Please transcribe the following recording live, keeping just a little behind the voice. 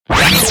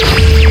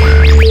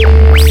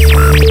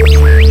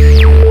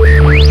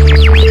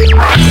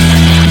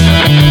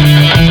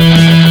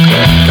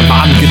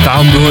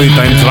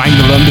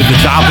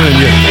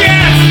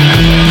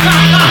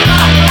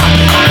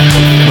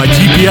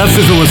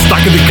We're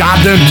stuck in the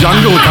goddamn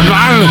jungle. Come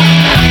on.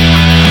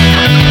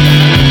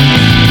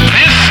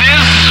 This is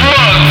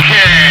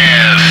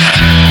Smugcast.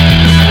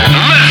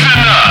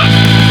 Listen up.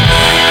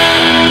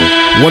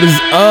 What is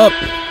up?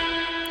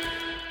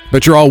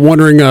 Bet you're all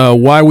wondering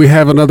why we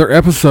have another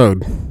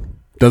episode.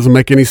 Doesn't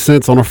make any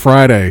sense on a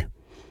Friday.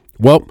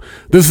 Well,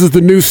 this is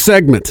the new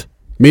segment.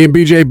 Me and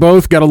BJ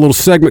both got a little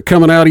segment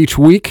coming out each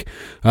week.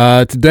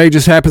 Today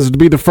just happens to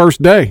be the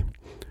first day.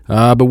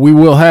 But we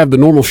will have the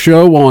normal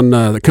show on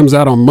that comes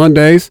out on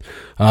Mondays.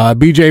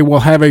 BJ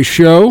will have a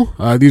show.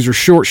 These are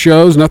short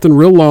shows, nothing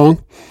real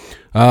long.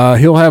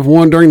 He'll have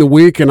one during the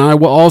week, and I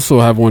will also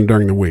have one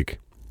during the week.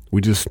 We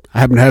just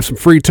happen to have some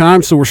free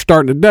time, so we're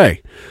starting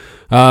today.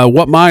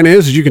 What mine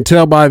is you can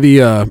tell by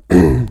the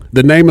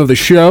the name of the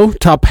show,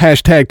 top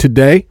hashtag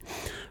today.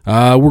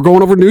 We're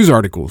going over news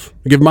articles.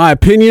 I give my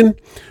opinion,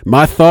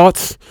 my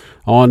thoughts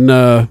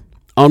on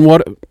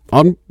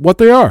what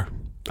they are.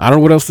 I don't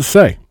know what else to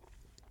say.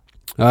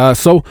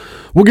 So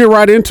we'll get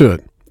right into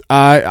it.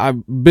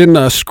 I've been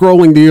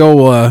scrolling the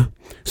old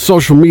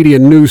social media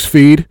news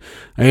feed,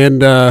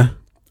 and I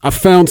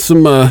found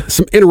some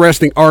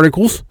interesting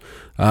articles.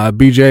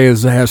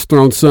 BJ has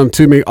thrown some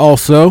to me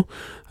also.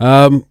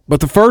 But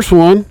the first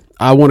one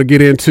I want to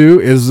get into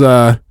is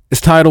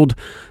titled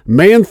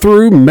 "Man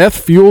Threw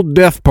Meth-Fueled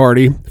Death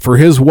Party for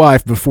His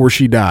Wife Before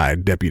She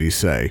Died," deputies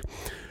say.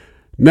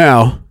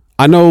 Now,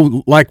 I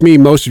know, like me,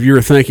 most of you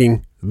are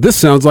thinking, this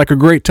sounds like a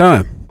great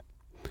time.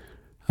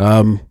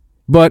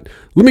 But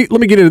let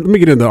me get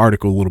into the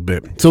article a little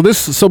bit. So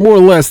more or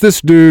less,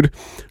 this dude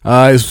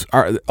is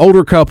our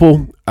older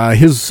couple. I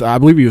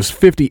believe he was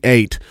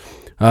 58.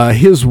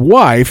 His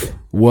wife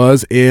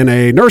was in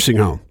a nursing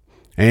home,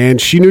 and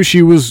she knew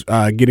she was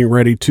getting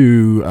ready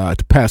to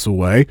pass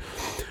away.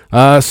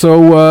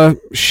 So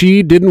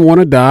she didn't want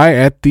to die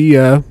at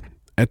the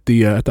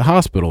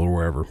hospital or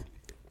wherever.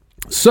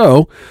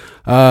 So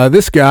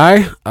this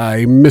guy,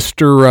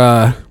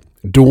 Mr.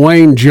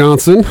 Dwayne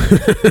Johnson,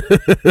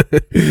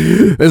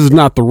 this is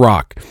not The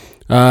Rock.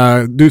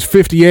 Dude's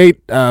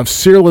 58, of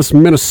Searles,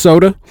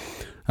 Minnesota.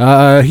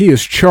 He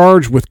is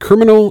charged with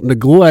criminal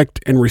neglect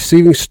and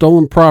receiving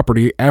stolen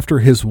property after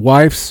his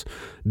wife's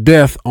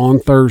death on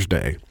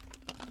Thursday.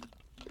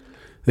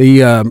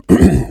 The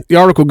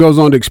article goes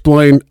on to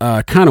explain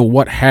kind of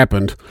what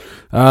happened,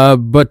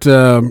 but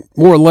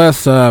more or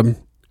less,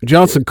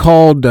 Johnson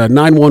called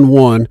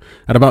 911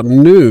 at about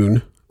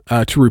noon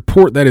to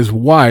report that his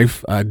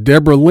wife,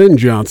 Deborah Lynn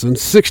Johnson,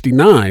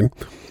 69,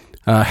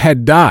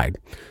 had died.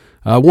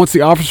 Once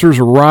the officers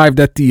arrived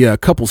at the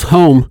couple's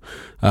home,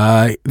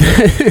 they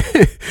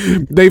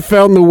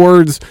found the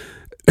words,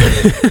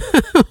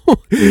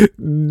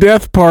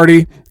 "Death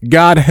Party,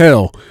 God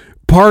Hell."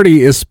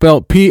 Party is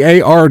spelled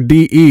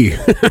P-A-R-D-E.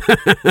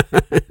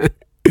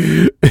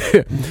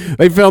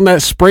 They found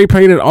that spray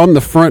painted on the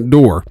front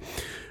door.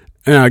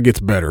 Now it gets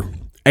better.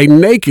 A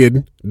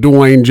naked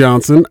Dwayne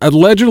Johnson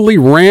allegedly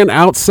ran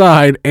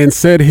outside and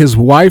said his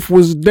wife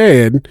was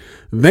dead,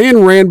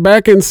 then ran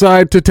back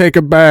inside to take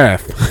a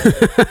bath.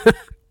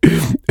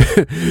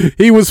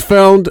 He was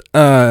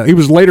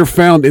later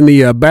found in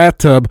the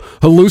bathtub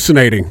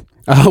hallucinating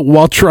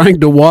while trying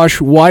to wash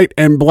white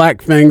and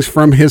black things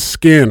from his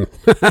skin.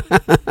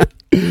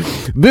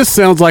 This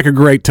sounds like a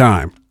great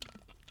time.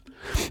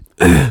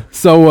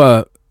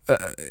 So,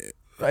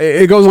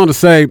 it goes on to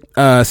say,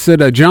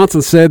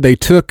 Johnson said they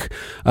took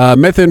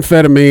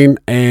methamphetamine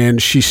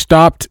and she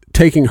stopped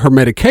taking her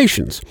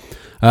medications.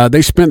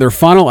 They spent their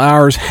final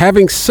hours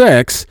having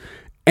sex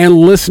and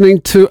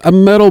listening to a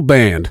metal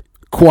band,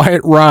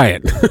 Quiet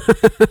Riot.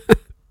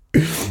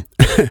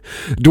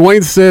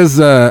 Dwayne says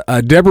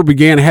Deborah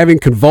began having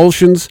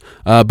convulsions,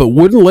 but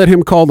wouldn't let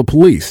him call the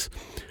police.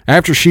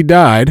 After she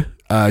died,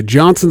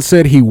 Johnson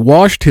said he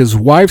washed his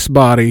wife's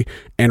body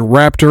and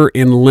wrapped her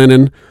in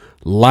linen,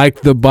 like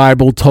the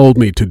Bible told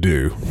me to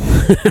do.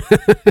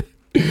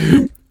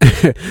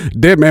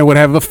 Dead man would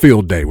have a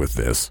field day with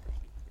this.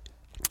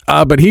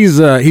 But he's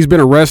been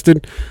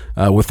arrested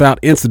without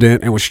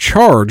incident and was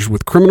charged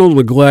with criminal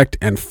neglect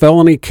and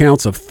felony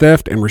counts of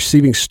theft and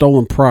receiving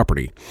stolen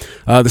property.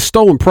 The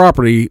stolen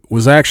property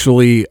was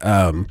actually,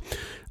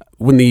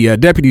 when the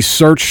deputies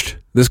searched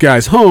this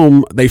guy's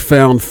home, they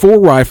found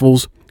 4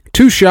 rifles,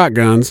 2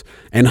 shotguns,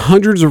 and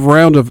hundreds of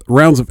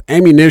rounds of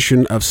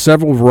ammunition of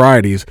several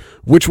varieties,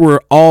 which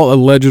were all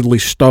allegedly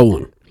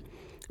stolen.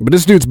 But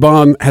this dude's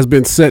bond has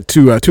been set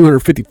to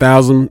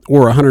 $250,000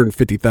 or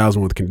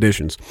 $150,000 with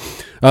conditions.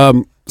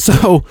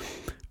 So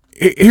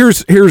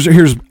here's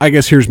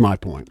my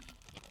point.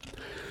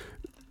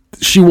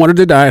 She wanted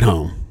to die at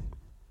home.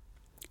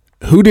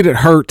 Who did it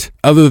hurt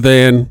other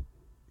than?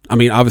 I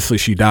mean, obviously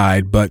she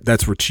died, but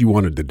that's what she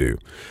wanted to do.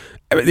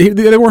 I mean,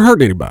 they weren't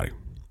hurting anybody.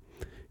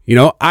 You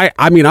know,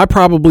 I mean, I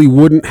probably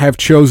wouldn't have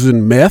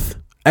chosen meth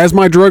as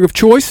my drug of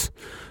choice.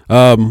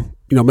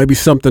 You know, maybe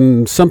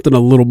something a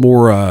little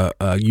more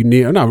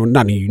unique.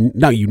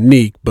 Not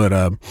unique, but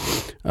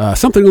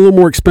something a little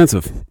more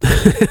expensive.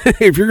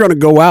 If you're going to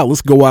go out,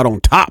 let's go out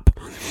on top.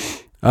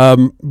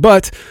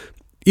 But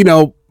you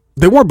know,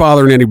 they weren't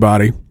bothering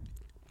anybody.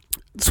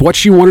 It's what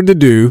she wanted to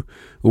do.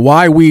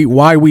 Why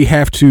we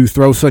have to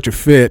throw such a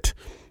fit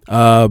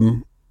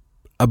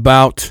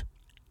about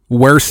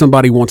where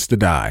somebody wants to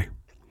die.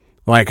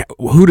 Like,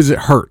 who does it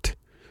hurt?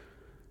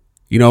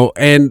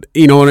 And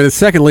then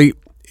secondly,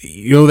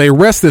 they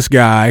arrest this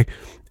guy,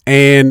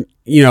 and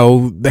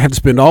they have to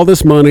spend all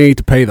this money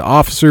to pay the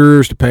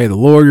officers, to pay the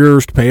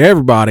lawyers, to pay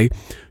everybody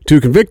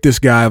to convict this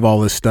guy of all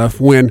this stuff.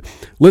 When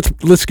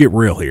let's get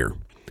real here,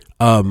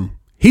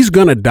 he's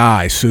gonna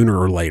die sooner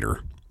or later,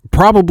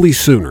 probably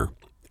sooner.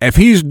 If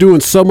he's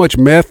doing so much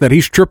meth that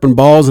he's tripping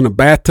balls in a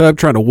bathtub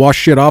trying to wash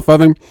shit off of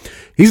him,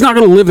 he's not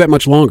going to live that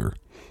much longer.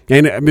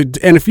 And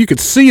if you could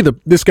see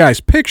this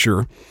guy's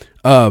picture,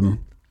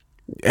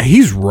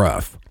 he's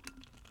rough.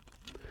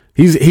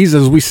 He's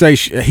as we say,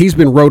 he's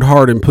been rode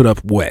hard and put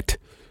up wet.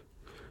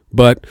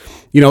 But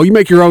you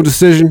make your own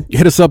decision.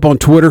 Hit us up on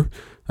Twitter.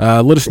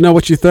 Let us know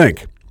what you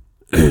think.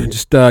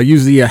 Just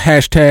use the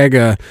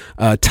hashtag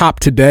Top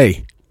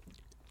Today.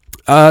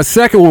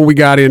 Second one we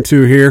got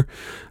into here.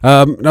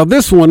 Now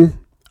this one,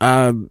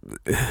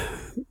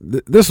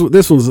 this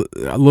one's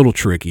a little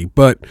tricky,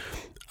 but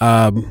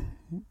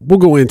we'll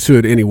go into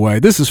it anyway.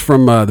 This is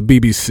from the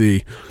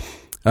BBC.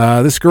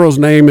 This girl's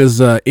name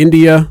is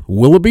India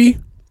Willoughby,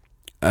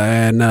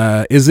 and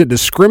is it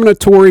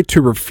discriminatory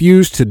to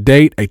refuse to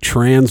date a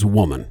trans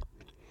woman?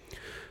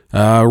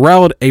 A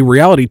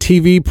reality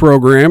TV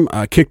program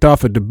kicked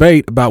off a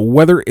debate about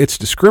whether it's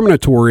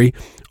discriminatory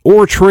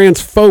or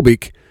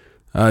transphobic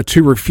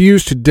to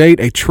refuse to date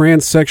a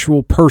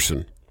transsexual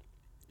person.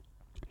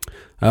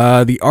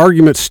 The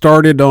argument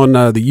started on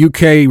the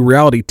UK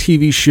reality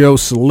TV show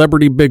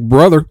Celebrity Big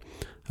Brother,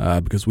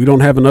 because we don't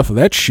have enough of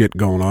that shit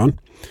going on,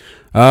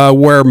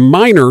 where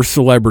minor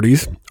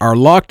celebrities are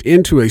locked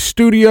into a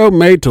studio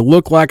made to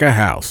look like a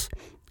house,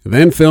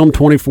 then filmed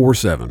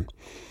 24/7.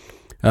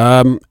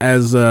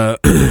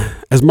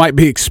 As might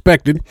be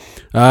expected,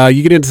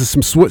 you get into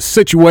some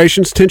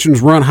situations,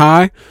 tensions run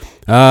high,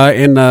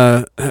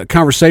 and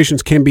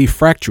conversations can be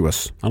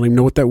fractious. I don't even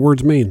know what that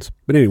word means,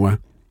 but anyway.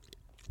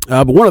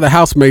 But one of the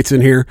housemates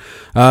in here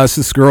is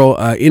this girl,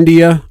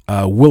 India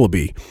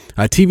Willoughby,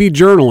 a TV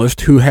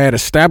journalist who had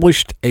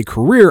established a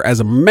career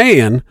as a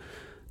man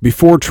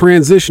before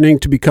transitioning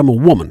to become a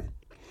woman.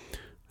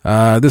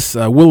 This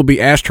Willoughby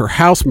asked her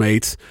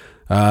housemates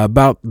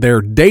about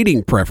their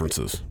dating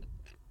preferences,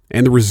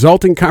 and the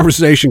resulting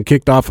conversation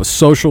kicked off a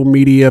social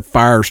media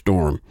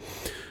firestorm.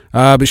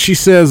 But she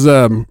says,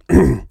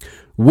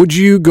 would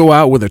you go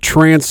out with a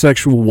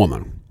transsexual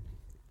woman?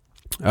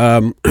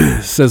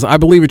 Says, I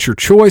believe it's your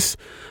choice.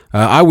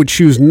 I would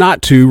choose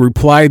not to,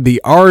 replied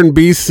the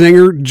R&B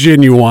singer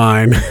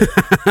Genuine.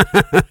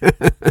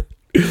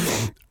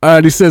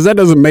 He says, that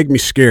doesn't make me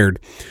scared.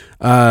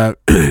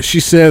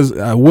 She says,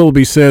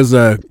 Willoughby says,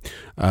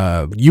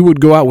 you would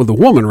go out with a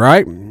woman,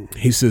 right?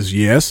 He says,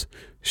 yes.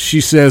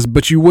 She says,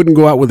 but you wouldn't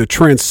go out with a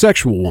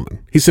transsexual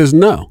woman. He says,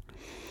 no.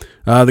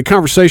 The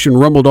conversation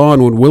rumbled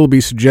on when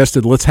Willoughby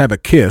suggested, let's have a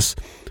kiss.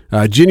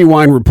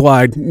 Genuine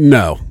replied,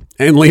 no,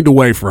 and leaned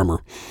away from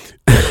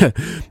her.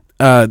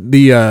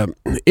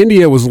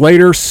 India was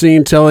later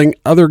seen telling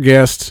other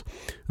guests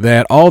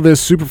that all this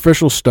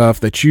superficial stuff,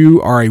 that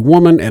you are a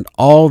woman and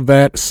all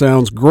that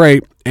sounds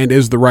great and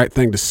is the right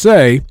thing to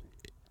say,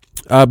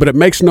 but it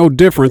makes no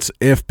difference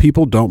if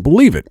people don't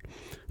believe it.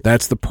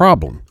 That's the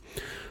problem.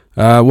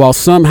 While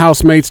some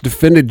housemates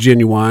defended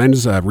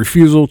Genuine's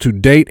refusal to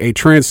date a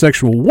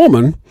transsexual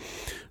woman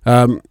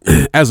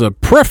as a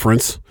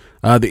preference,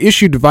 the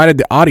issue divided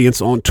the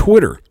audience on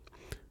Twitter.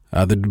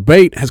 The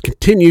debate has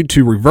continued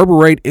to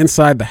reverberate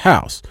inside the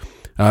house.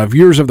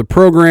 Viewers of the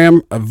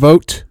program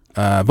vote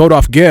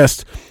off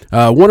guests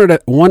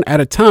one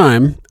at a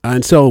time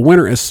until a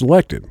winner is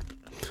selected.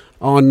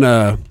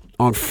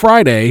 On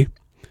Friday,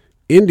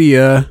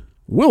 India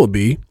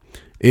Willoughby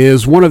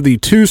is one of the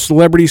two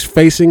celebrities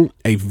facing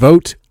a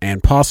vote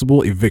and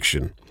possible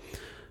eviction.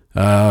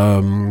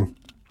 Some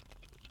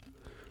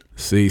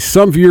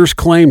viewers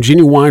claim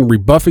Genuine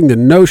rebuffing the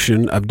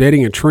notion of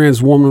dating a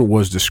trans woman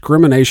was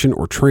discrimination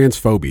or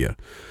transphobia,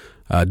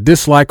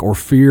 dislike or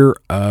fear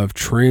of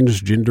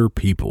transgender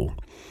people.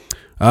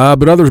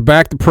 But others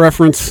backed the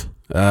preference.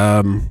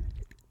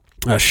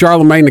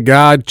 Charlemagne the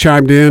God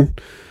chimed in.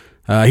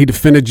 He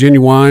defended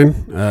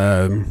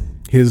Genuine.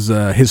 His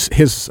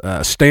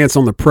stance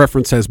on the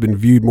preference has been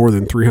viewed more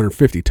than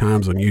 350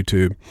 times on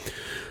YouTube.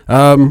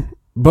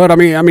 But I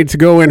mean to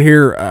go in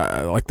here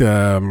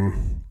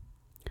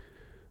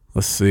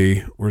let's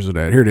see, where's it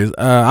at? Here it is.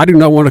 I do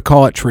not want to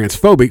call it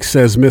transphobic,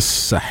 says Miss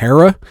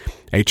Sahara,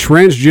 a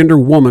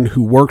transgender woman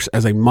who works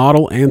as a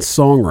model and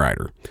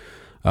songwriter.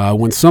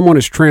 When someone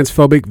is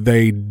transphobic,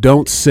 they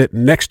don't sit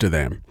next to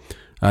them.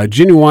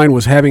 Genuine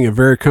was having a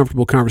very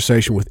comfortable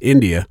conversation with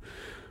India.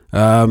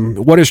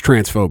 What is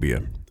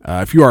transphobia?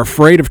 If you are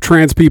afraid of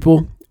trans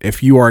people,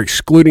 if you are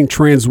excluding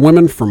trans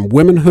women from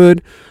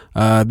womanhood,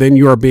 then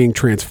you are being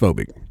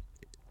transphobic.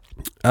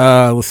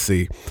 Let's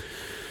see.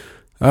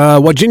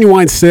 What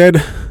Genuine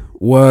said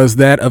was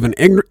that of an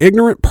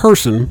ignorant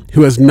person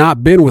who has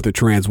not been with a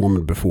trans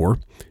woman before.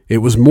 It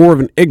was more of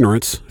an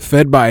ignorance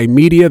fed by a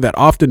media that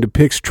often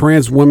depicts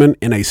trans women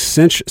in a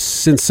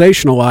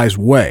sensationalized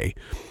way,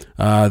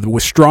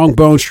 with strong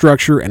bone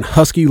structure and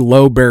husky,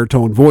 low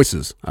baritone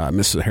voices,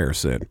 Mrs. Harris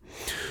said.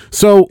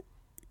 So,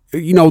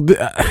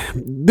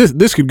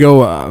 this could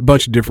go a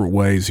bunch of different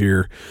ways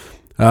here.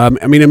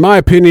 In my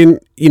opinion,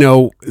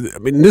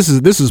 this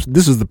is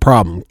the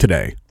problem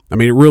today. I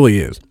mean, it really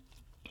is.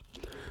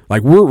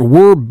 Like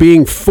we're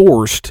being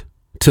forced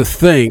to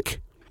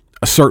think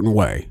a certain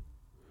way.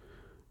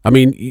 I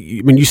mean,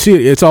 you see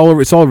it. It's all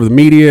over the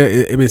media.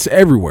 It's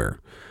everywhere.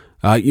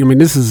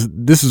 This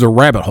is a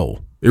rabbit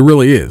hole. It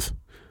really is.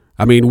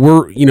 I mean,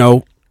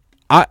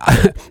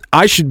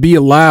 I should be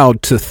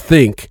allowed to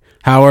think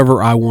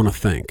however I want to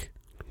think.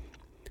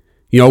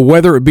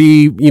 Whether it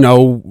be,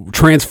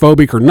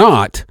 transphobic or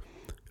not,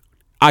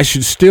 I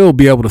should still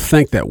be able to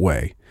think that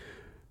way.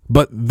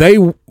 But they,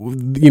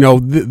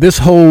 this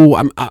whole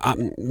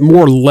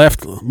more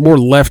left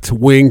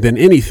wing than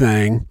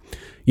anything,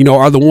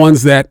 are the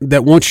ones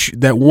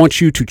that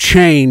want you to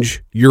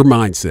change your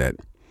mindset.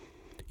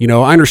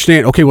 I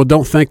understand. Okay, well,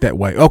 don't think that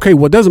way. Okay,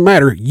 well, it doesn't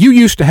matter. You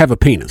used to have a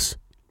penis.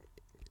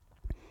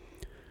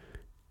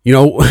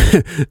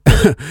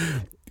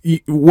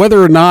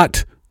 Whether or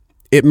not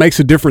it makes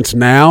a difference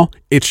now,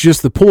 it's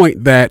just the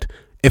point that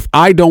if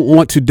I don't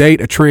want to date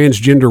a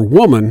transgender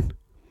woman,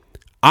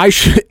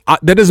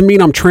 that doesn't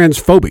mean I'm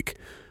transphobic.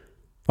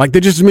 Like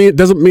it just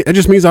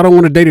means I don't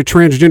want to date a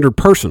transgender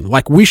person.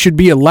 Like we should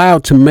be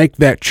allowed to make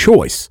that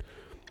choice.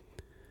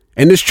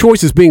 And this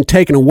choice is being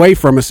taken away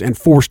from us and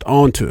forced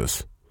onto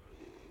us.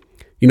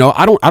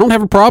 I don't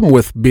have a problem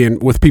with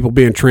people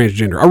being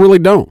transgender. I really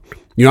don't.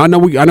 I know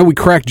we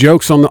crack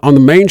jokes on the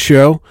main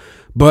show,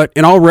 but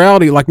in all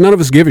reality, like none of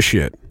us give a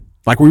shit.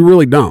 Like we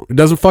really don't. It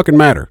doesn't fucking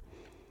matter.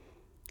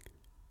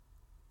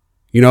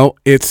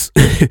 It's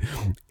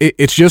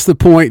it's just the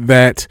point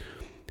that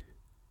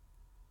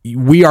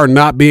we are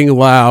not being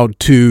allowed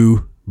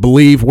to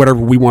believe whatever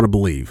we want to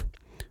believe,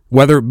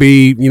 whether it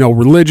be,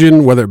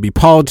 religion, whether it be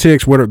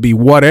politics, whether it be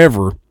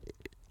whatever.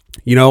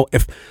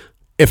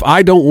 If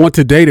I don't want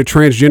to date a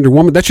transgender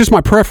woman, that's just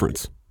my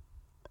preference.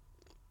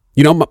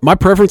 My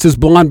preference is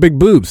blonde, big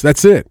boobs.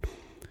 That's it.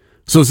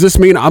 So does this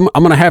mean I'm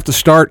going to have to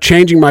start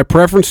changing my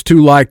preference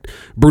to like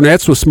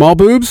brunettes with small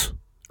boobs?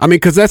 I mean,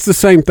 because that's the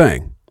same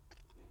thing.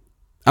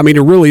 I mean,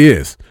 it really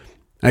is.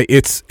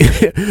 It's,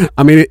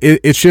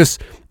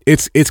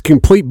 it's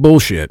complete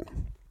bullshit.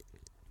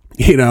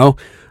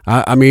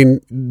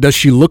 Does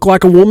she look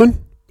like a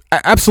woman?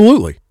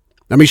 Absolutely.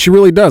 I mean, she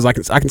really does. I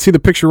can see the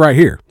picture right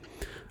here.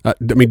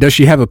 Does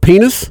she have a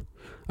penis?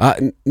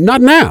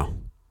 Not now.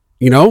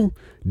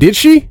 Did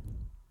she?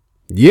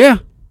 Yeah,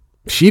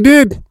 she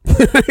did.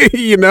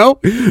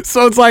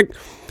 So it's like,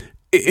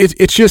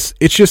 it's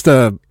just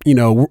a,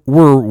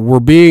 we're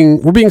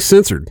being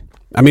censored.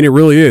 I mean, it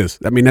really is.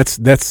 I mean,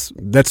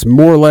 that's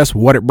more or less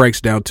what it breaks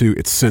down to.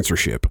 It's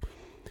censorship.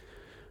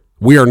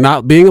 We are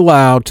not being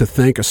allowed to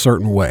think a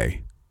certain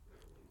way.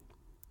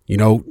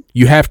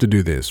 You have to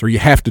do this or you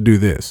have to do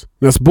this.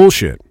 That's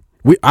bullshit.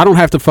 I don't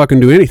have to fucking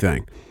do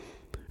anything.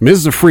 I mean, this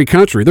is a free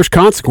country. There's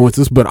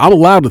consequences, but I'm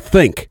allowed to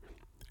think.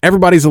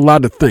 Everybody's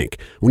allowed to think.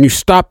 When you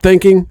stop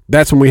thinking,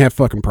 that's when we have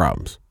fucking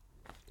problems.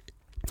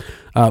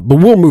 But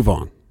we'll move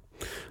on.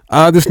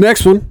 This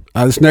next one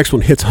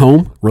hits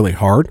home really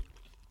hard.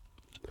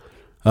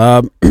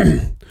 But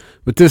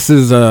this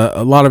is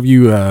a lot of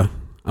you. I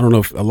don't know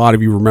if a lot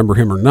of you remember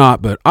him or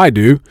not, but I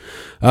do.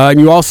 And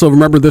you also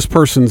remember this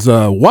person's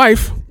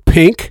wife,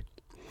 Pink.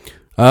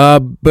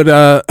 But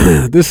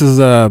this is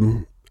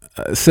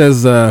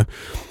says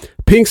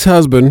Pink's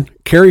husband,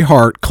 Carey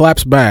Hart,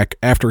 claps back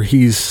after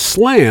he's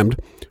slammed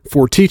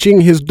for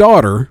teaching his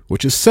daughter,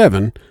 which is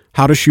 7,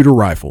 how to shoot a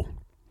rifle.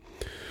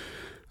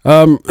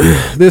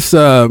 This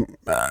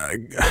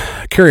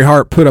Carey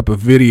Hart put up a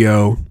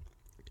video.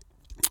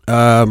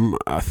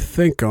 I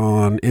think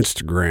on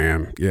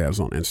Instagram. Yeah, it was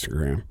on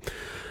Instagram.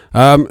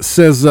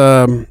 Says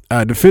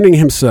defending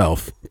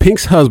himself,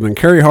 Pink's husband,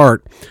 Carey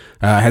Hart,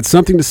 had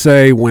something to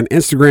say when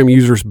Instagram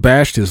users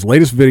bashed his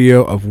latest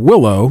video of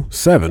Willow,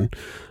 7,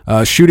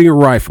 shooting a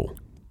rifle.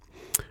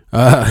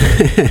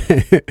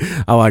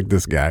 I like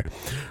this guy.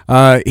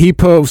 He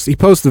posts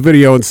the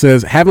video and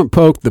says, haven't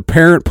poked the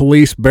parent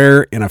police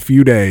bear in a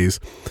few days.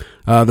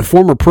 The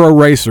former pro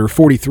racer,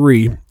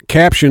 43,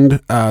 captioned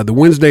the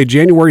Wednesday,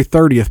 January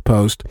 30th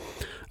post,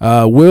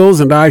 Wills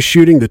and I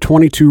shooting the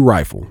 22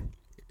 rifle.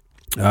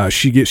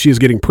 She is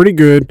getting pretty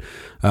good,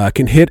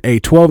 can hit a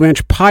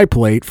 12-inch pie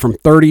plate from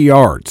 30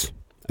 yards.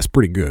 That's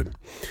pretty good.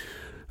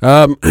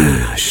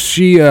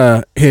 She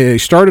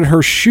started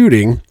her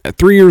shooting at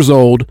 3 years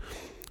old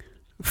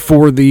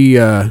for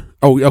the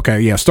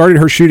started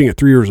her shooting at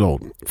 3 years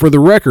old. For the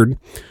record,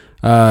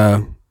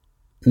 none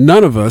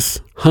of us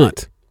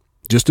hunt,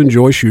 just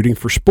enjoy shooting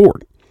for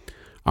sport.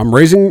 I'm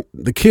raising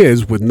the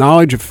kids with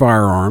knowledge of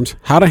firearms,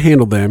 how to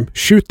handle them,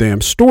 shoot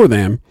them, store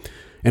them,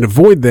 and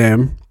avoid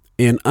them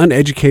in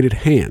uneducated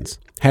hands.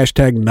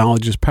 Hashtag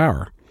knowledge is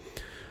power.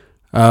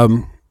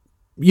 I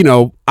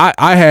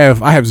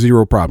have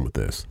zero problem with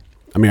this.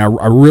 I mean,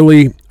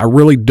 I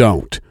really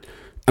don't.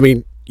 I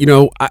mean, you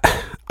know,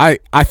 I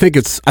think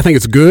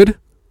it's good,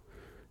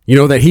 you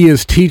know, that he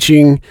is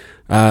teaching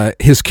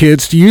his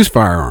kids to use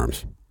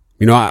firearms.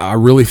 You know, I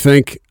really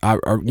think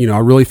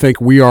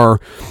we are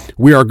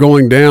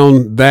going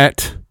down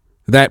that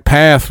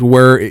path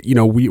where, you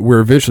know,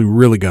 we're eventually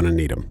really going to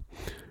need them.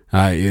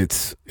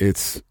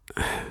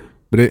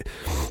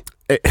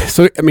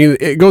 So, I mean,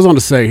 it goes on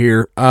to say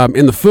here,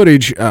 in the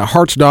footage,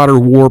 Hart's daughter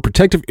wore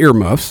protective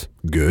earmuffs,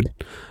 good,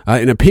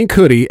 in a pink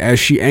hoodie as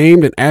she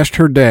aimed and asked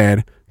her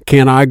dad,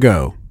 "Can I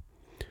go?"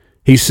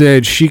 He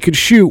said she could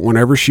shoot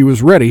whenever she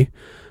was ready,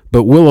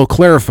 but Willow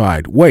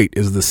clarified, "Wait,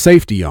 is the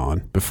safety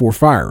on?" before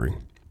firing.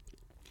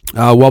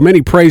 While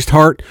many praised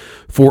Hart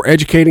for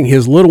educating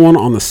his little one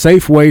on the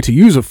safe way to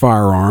use a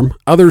firearm,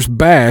 others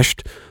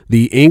bashed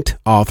the Inked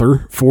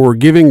author for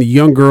giving the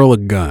young girl a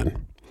gun.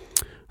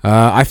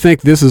 I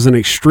think this is an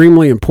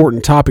extremely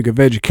important topic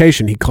of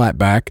education, he clapped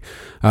back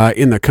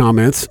in the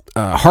comments.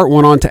 Hart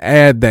went on to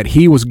add that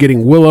he was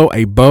getting Willow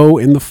a bow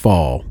in the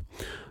fall.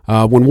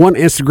 When one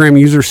Instagram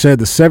user said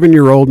the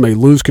 7-year-old may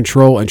lose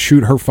control and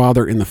shoot her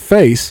father in the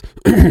face,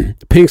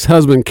 Pink's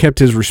husband kept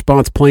his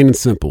response plain and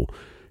simple.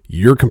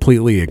 "You're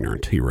completely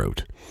ignorant," he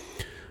wrote.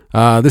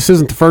 This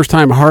isn't the first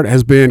time Hart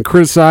has been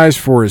criticized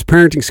for his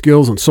parenting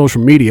skills on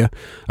social media.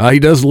 He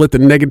doesn't let the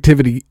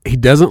negativity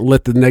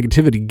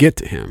get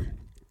to him.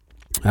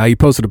 He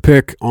posted a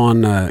pic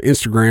on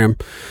Instagram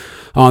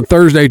on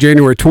Thursday,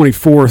 January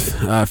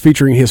 24th,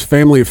 featuring his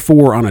family of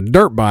 4 on a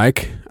dirt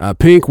bike.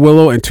 Pink,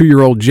 Willow, and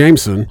 2-year-old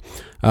Jameson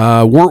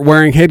weren't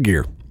wearing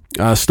headgear.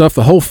 Stuffed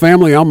the whole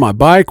family on my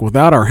bike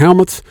without our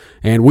helmets,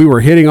 and we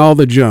were hitting all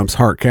the jumps,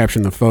 Hart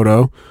captioned the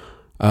photo.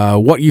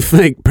 What you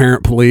think,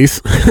 parent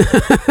police?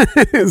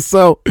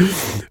 So,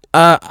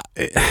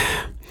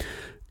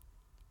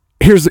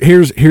 here's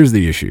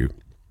the issue.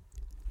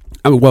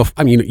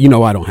 I mean, you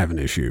know, I don't have an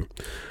issue.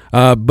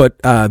 But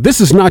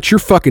this is not your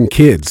fucking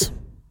kids,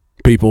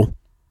 people.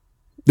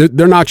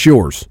 They're not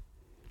yours.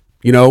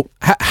 You know,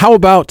 how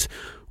about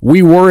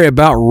we worry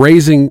about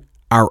raising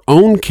our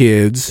own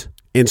kids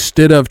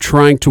instead of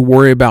trying to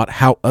worry about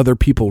how other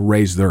people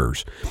raise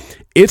theirs?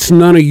 It's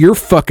none of your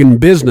fucking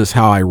business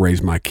how I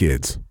raise my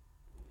kids.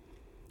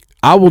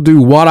 I will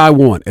do what I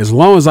want as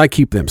long as I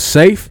keep them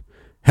safe,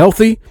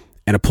 healthy,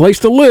 and a place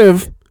to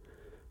live.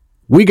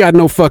 We got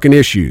no fucking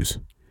issues.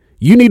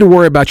 You need to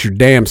worry about your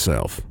damn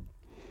self.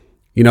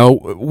 You know,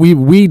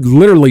 we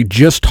literally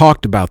just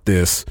talked about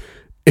this,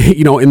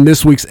 you know, in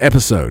this week's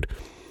episode.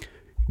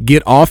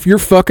 Get off your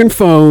fucking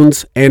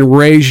phones and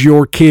raise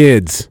your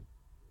kids.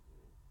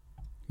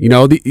 You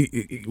know,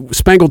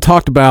 Spangle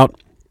talked about,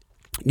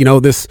 you know,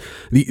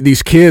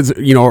 these kids,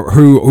 you know,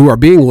 who are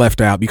being left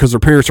out because their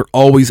parents are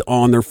always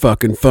on their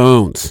fucking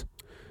phones.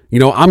 You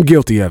know, I'm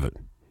guilty of it.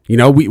 You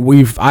know,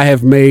 I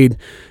have made,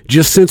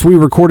 just since we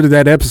recorded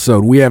that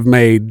episode, we have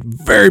made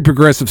very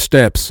progressive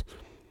steps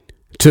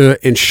to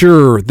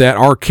ensure that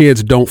our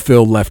kids don't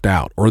feel left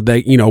out, or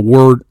they, you know,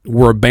 we're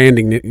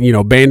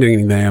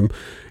abandoning them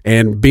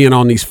and being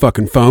on these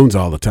fucking phones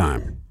all the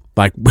time.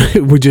 Like,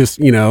 we just,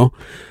 you know,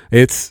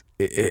 it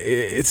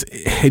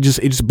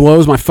just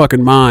blows my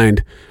fucking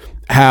mind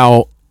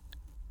how,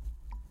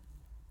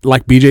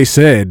 like BJ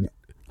said,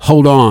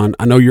 hold on,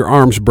 I know your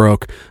arm's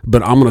broke,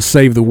 but I'm going to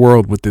save the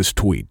world with this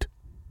tweet.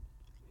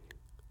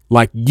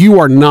 Like, you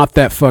are not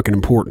that fucking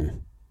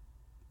important.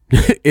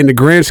 In the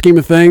grand scheme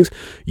of things,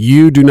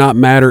 you do not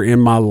matter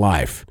in my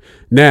life.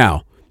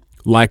 Now,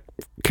 like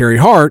Carey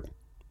Hart,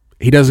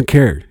 he doesn't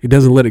care. He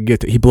doesn't let it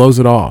get to, he blows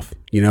it off,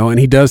 you know, and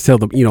he does tell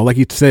them, you know, like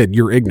you said,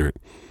 you're ignorant.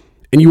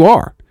 And you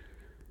are.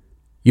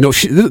 You know,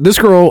 this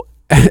girl,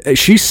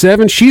 she's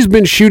 7. She's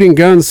been shooting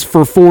guns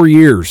for 4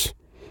 years.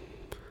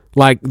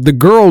 Like, the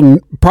girl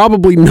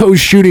probably knows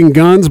shooting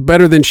guns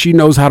better than she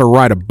knows how to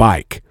ride a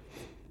bike.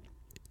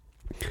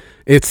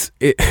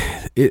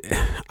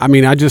 I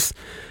mean, I just,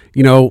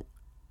 you know,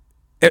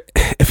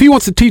 if he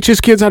wants to teach his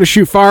kids how to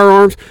shoot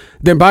firearms,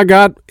 then by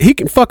God, he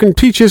can fucking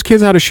teach his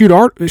kids how to shoot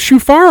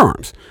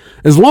firearms.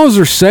 As long as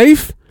they're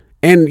safe,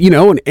 and, you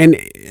know, and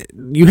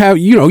you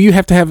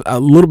have to have a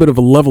little bit of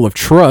a level of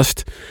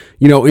trust,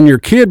 you know, in your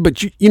kid.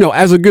 But you know,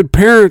 as a good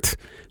parent,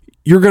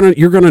 you're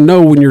gonna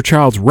know when your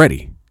child's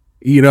ready.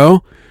 You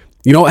know,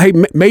 hey,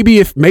 maybe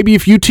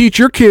if you teach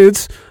your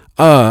kids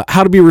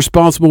how to be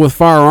responsible with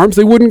firearms,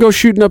 they wouldn't go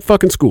shooting up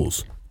fucking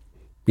schools.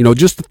 You know,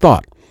 just a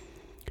thought.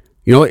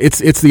 You know,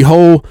 it's the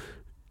whole,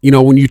 you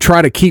know, when you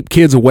try to keep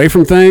kids away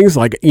from things,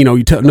 like, you know,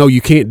 no,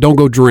 you can't, don't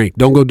go drink,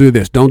 don't go do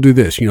this, don't do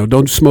this, you know,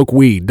 don't smoke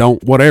weed,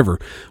 don't whatever.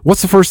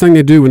 What's the first thing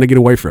they do when they get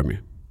away from you?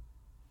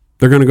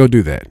 They're going to go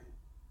do that.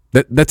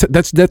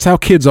 That's how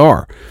kids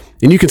are.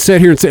 And you can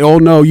sit here and say, oh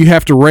no, you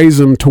have to raise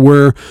them to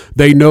where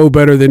they know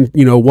better than,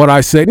 you know, what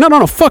I say.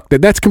 No, fuck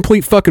that. That's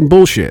complete fucking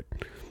bullshit.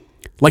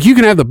 Like, you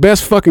can have the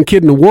best fucking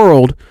kid in the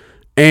world,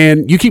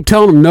 and you keep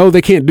telling them no,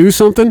 they can't do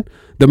something.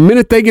 The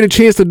minute they get a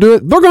chance to do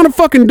it, they're going to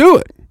fucking do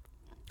it.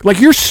 Like,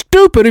 you're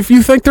stupid if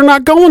you think they're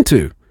not going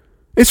to.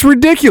 It's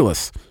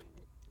ridiculous.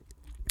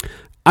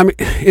 I mean,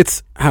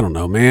 I don't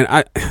know,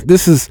 man.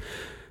 This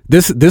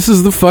This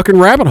is the fucking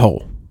rabbit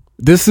hole.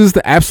 This is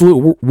the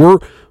absolute.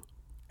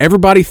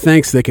 Everybody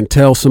thinks they can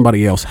tell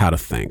somebody else how to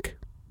think.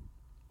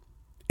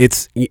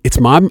 It's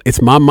my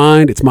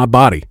mind. It's my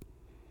body.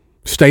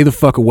 Stay the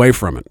fuck away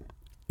from it.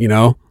 You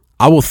know,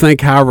 I will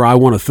think however I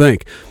want to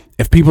think.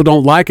 If people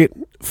don't like it,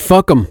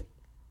 fuck them.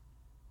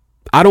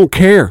 I don't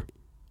care.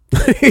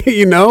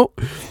 You know,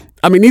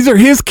 I mean, these are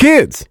his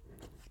kids.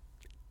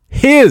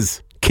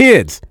 His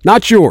kids,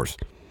 not yours.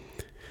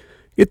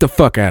 Get the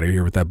fuck out of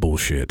here with that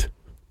bullshit.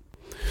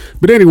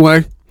 But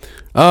anyway,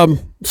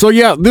 so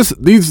yeah,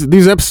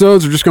 these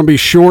episodes are just going to be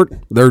short.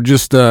 They're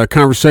just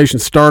conversation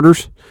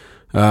starters.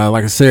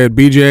 Like I said,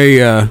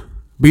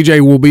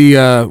 BJ will be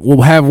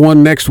we'll have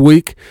one next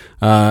week,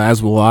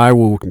 as will I.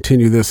 We'll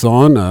continue this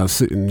on,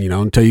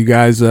 until you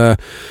guys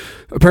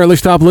apparently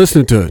stop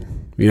listening to it.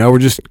 You know, we're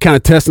just kind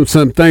of testing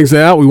some things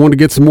out. We want to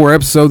get some more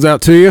episodes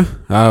out to you.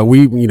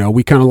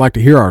 We kind of like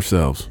to hear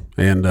ourselves,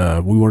 and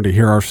we wanted to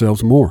hear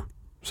ourselves more.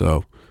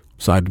 So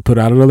decided to put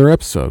out another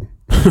episode.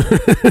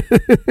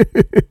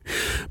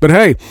 But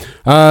hey,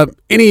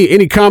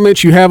 any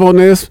comments you have on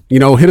this,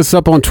 hit us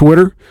up on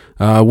Twitter.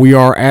 We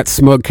are at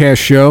Smugcast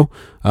Show,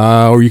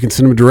 or you can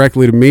send them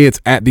directly to me. It's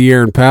at the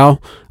Aaron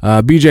Powell.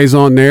 BJ's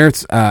on there.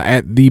 It's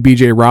at the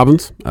BJ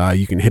Robbins.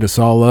 You can hit us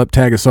all up,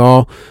 tag us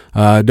all.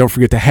 Don't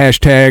forget to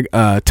hashtag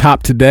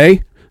Top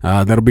Today.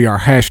 That'll be our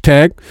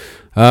hashtag.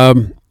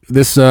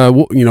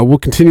 We'll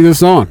continue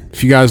this on.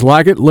 If you guys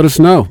like it, let us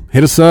know.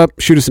 Hit us up,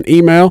 shoot us an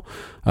email,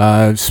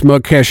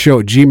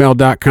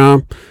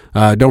 smugcastshow@gmail.com.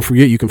 Don't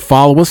forget, you can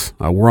follow us.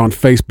 We're on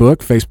Facebook,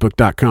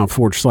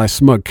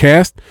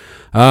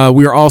 facebook.com/smugcast.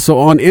 We are also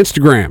on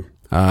Instagram.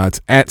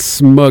 It's at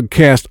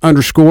smugcast_.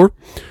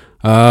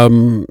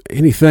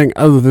 Anything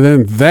other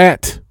than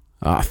that,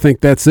 I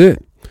think that's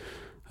it.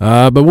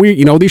 But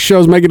these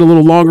shows may get a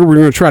little longer. We're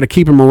going to try to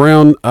keep them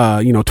around,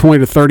 20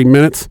 to 30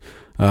 minutes.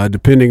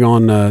 Depending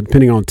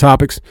on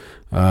topics.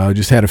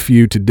 Just had a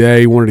few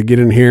today. Wanted to get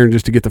in here and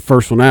just to get the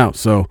first one out.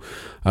 So,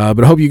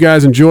 but I hope you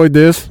guys enjoyed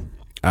this.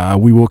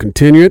 We will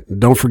continue it.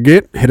 Don't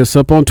forget, hit us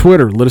up on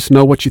Twitter. Let us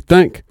know what you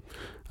think.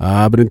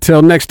 But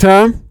until next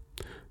time,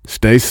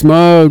 stay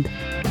smug.